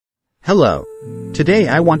Hello. Today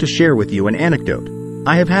I want to share with you an anecdote.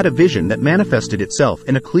 I have had a vision that manifested itself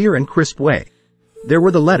in a clear and crisp way. There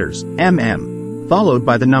were the letters MM, followed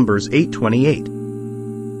by the numbers 828.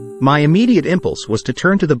 My immediate impulse was to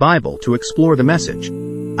turn to the Bible to explore the message.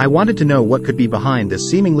 I wanted to know what could be behind this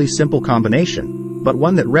seemingly simple combination, but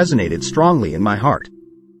one that resonated strongly in my heart.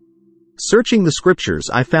 Searching the scriptures,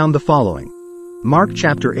 I found the following. Mark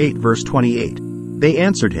chapter 8 verse 28. They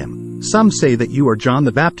answered him, "Some say that you are John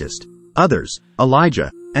the Baptist, others,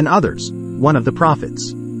 Elijah, and others, one of the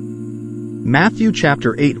prophets." Matthew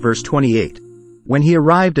chapter 8 verse 28. When he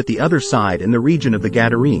arrived at the other side in the region of the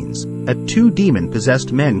Gadarenes, two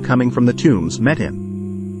demon-possessed men coming from the tombs met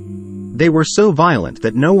him. They were so violent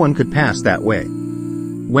that no one could pass that way.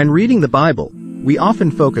 When reading the Bible, we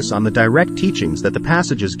often focus on the direct teachings that the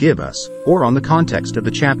passages give us, or on the context of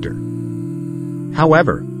the chapter.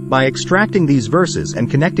 However, by extracting these verses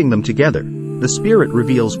and connecting them together, the Spirit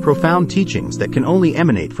reveals profound teachings that can only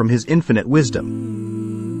emanate from His infinite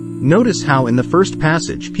wisdom. Notice how in the first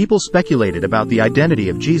passage people speculated about the identity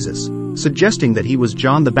of Jesus, suggesting that he was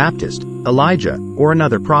John the Baptist, Elijah, or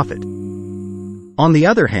another prophet. On the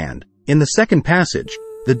other hand, in the second passage,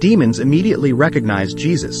 the demons immediately recognized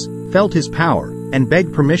Jesus, felt his power, and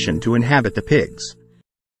begged permission to inhabit the pigs.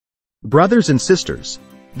 Brothers and sisters,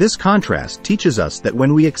 this contrast teaches us that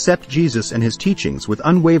when we accept Jesus and his teachings with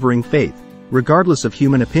unwavering faith, regardless of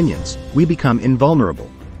human opinions, we become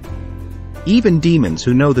invulnerable. Even demons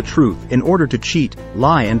who know the truth in order to cheat,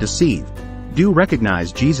 lie, and deceive, do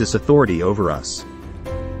recognize Jesus' authority over us.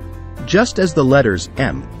 Just as the letters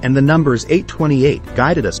M and the numbers 828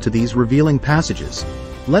 guided us to these revealing passages,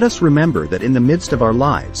 let us remember that in the midst of our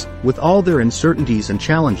lives, with all their uncertainties and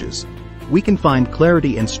challenges, we can find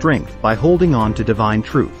clarity and strength by holding on to divine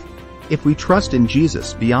truth. If we trust in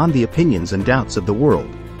Jesus beyond the opinions and doubts of the world,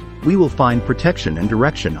 we will find protection and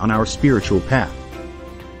direction on our spiritual path.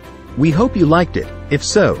 We hope you liked it. If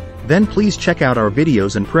so, then please check out our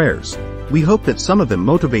videos and prayers. We hope that some of them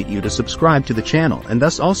motivate you to subscribe to the channel and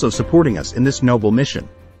thus also supporting us in this noble mission.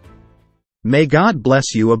 May God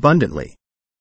bless you abundantly.